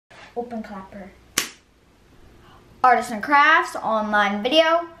Open clapper. Artists and Crafts online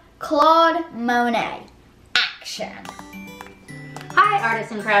video. Claude, Monet. Action. Hi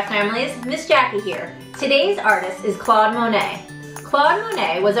Artists and Crafts families, Miss Jackie here. Today's artist is Claude Monet. Claude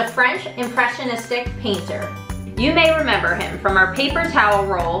Monet was a French impressionistic painter. You may remember him from our paper towel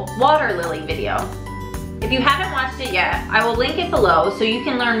roll water lily video. If you haven't watched it yet, I will link it below so you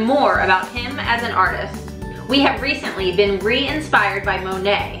can learn more about him as an artist. We have recently been re-inspired by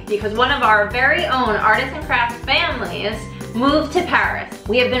Monet because one of our very own Artists and Crafts families moved to Paris.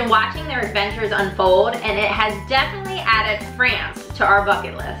 We have been watching their adventures unfold and it has definitely added France to our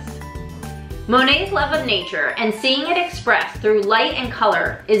bucket list. Monet's love of nature and seeing it expressed through light and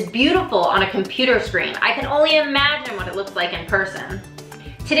color is beautiful on a computer screen. I can only imagine what it looks like in person.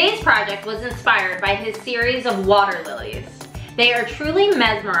 Today's project was inspired by his series of water lilies. They are truly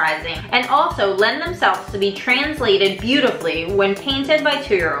mesmerizing and also lend themselves to be translated beautifully when painted by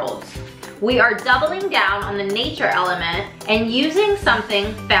 2-year-olds. We are doubling down on the nature element and using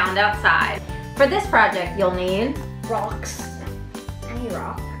something found outside. For this project, you'll need Rocks. Any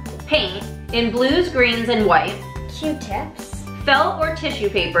rock. paint in blues, greens, and white, Q-tips. felt or tissue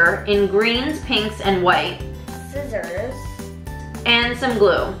paper in greens, pinks, and white, Scissors. and some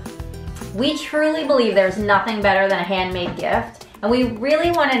glue. We truly believe there's nothing better than a handmade gift, and we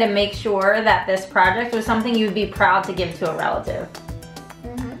really wanted to make sure that this project was something you'd be proud to give to a relative.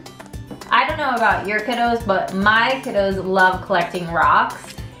 I don't know about your kiddos, but my kiddos love collecting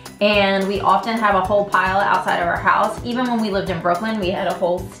rocks, and we often have a whole pile outside of our house. Even when we lived in Brooklyn, we had a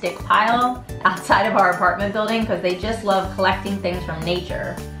whole stick pile outside of our apartment building because they just love collecting things from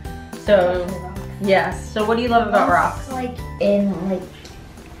nature. So, yes. So what do you love about rocks? Like in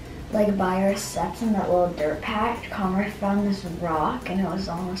like by our steps in that little dirt patch, Connor found this rock and it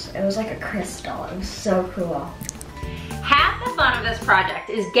was like a crystal. It was so cool. Half the fun of this project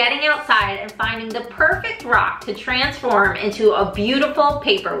is getting outside and finding the perfect rock to transform into a beautiful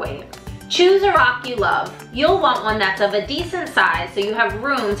paperweight. Choose a rock you love. You'll want one that's of a decent size so you have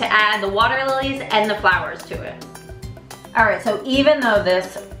room to add the water lilies and the flowers to it. Alright, so even though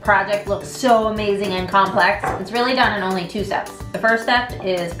this project looks so amazing and complex, it's really done in only 2 steps. The first step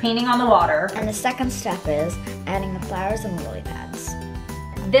is painting on the water. And the second step is adding the flowers and lily pads.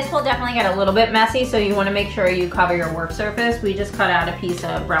 This will definitely get a little bit messy, so you want to make sure you cover your work surface. We just cut out a piece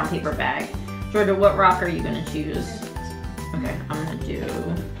of brown paper bag. Georgia, what rock are you going to choose? Okay, I'm going to do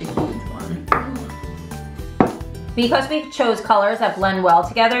the huge one. Because we chose colors that blend well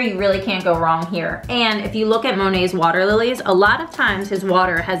together, you really can't go wrong here. And if you look at Monet's water lilies, a lot of times his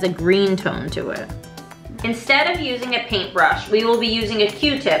water has a green tone to it. Instead of using a paintbrush, we will be using a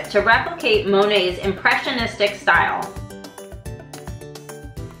Q-tip to replicate Monet's impressionistic style.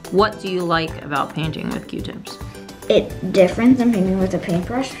 What do you like about painting with Q-tips? It's different than painting with a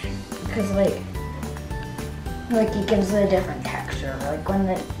paintbrush because like it gives it a different texture. Like when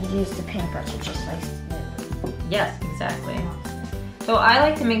you use the paintbrush, it's just like smooth. Yes, exactly. So I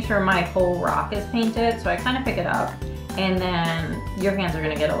like to make sure my whole rock is painted, so I kind of pick it up, and then your hands are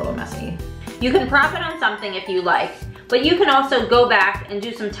gonna get a little messy. You can prop it on something if you like, but you can also go back and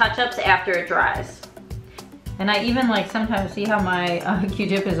do some touch-ups after it dries. And I even like sometimes see how my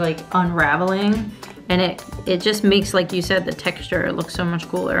Q-tip is like unraveling, and it just makes, like you said, the texture look so much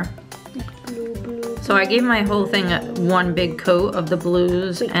cooler. So I gave my whole thing one big coat of the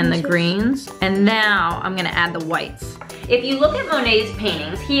blues and the greens, and now I'm gonna add the whites. If you look at Monet's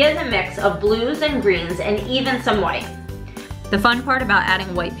paintings, he has a mix of blues and greens and even some white. The fun part about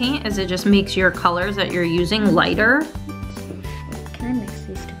adding white paint is it just makes your colors that you're using lighter. Can I mix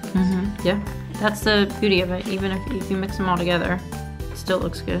these two colors? Yeah. That's the beauty of it. Even if you mix them all together, it still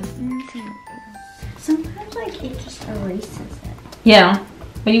looks good. Sometimes like it just erases it. Yeah,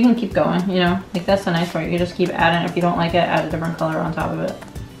 but you can keep going, you know? Like that's the nice part. You just keep adding. If you don't like it, add a different color on top of it.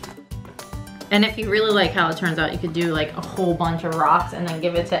 And if you really like how it turns out, you could do like a whole bunch of rocks and then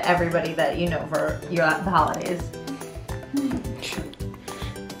give it to everybody that you know for the holidays.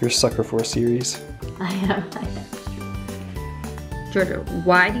 You're a sucker for a series. I am. Georgia,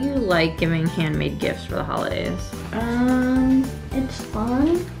 why do you like giving handmade gifts for the holidays? It's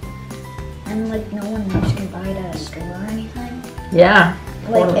fun. And like no one else can buy it at a store or anything. Yeah.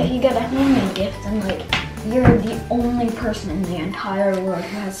 Like totally. if you get a handmade gift, then like you're the only person in the entire world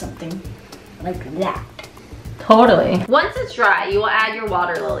who has something like that. Totally. Once it's dry, you will add your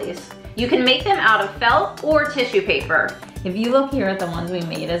water lilies. You can make them out of felt or tissue paper. If you look here at the ones we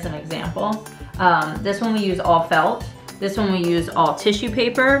made as an example, this one we use all felt. This one we use all tissue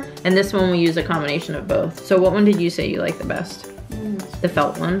paper, and this one we use a combination of both. So what one did you say you like the best? The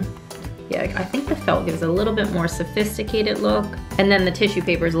felt one. Yeah, I think the felt gives a little bit more sophisticated look, and then the tissue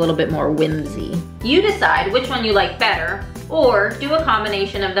paper is a little bit more whimsy. You decide which one you like better, or do a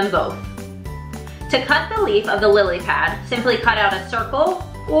combination of them both. To cut the leaf of the lily pad, simply cut out a circle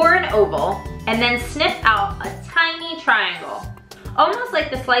or an oval, and then snip out a tiny triangle, almost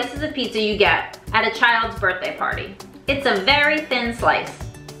like the slices of pizza you get at a child's birthday party. It's a very thin slice.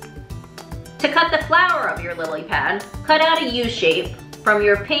 To cut the flower of your lily pad, cut out a U shape from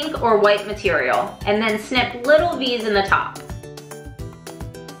your pink or white material, and then snip little V's in the top.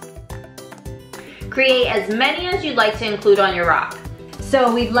 Create as many as you'd like to include on your rock.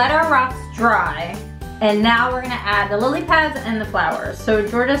 So we've let our rocks dry, and now we're gonna add the lily pads and the flowers. So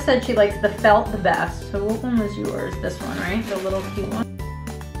Georgia said she likes the felt the best. So what one was yours? This one, right? The little cute one.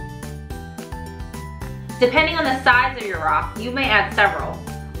 Depending on the size of your rock, you may add several.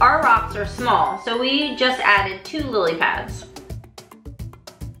 Our rocks are small, so we just added 2 lily pads.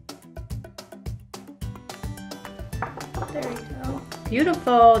 There you go.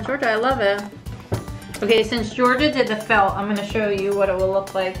 Beautiful, Georgia, I love it. Okay, since Georgia did the felt, I'm gonna show you what it will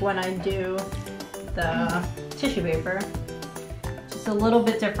look like when I do the tissue paper. Just a little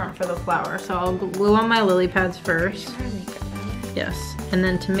bit different for the flower. So I'll glue on my lily pads first. Yes, and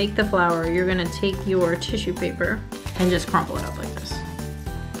then to make the flower, you're gonna take your tissue paper and just crumple it up like this.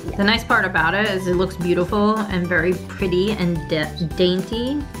 The nice part about it is it looks beautiful and very pretty and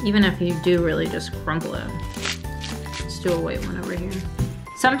dainty, even if you do really just crumple it. Let's do a white one over here.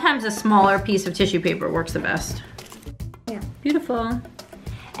 Sometimes a smaller piece of tissue paper works the best. Yeah. Beautiful.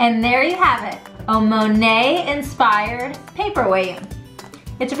 And there you have it, a Monet-inspired paperweight.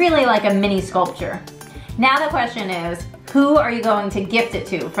 It's really like a mini sculpture. Now the question is, who are you going to gift it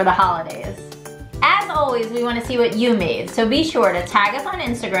to for the holidays? As always, we want to see what you made, so be sure to tag us on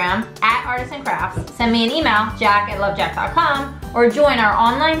Instagram @artistsandcrafts, send me an email, jack@lovejack.com, or join our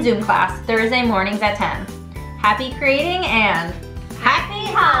online Zoom class Thursday mornings at 10. Happy creating and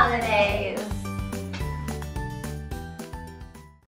happy holidays!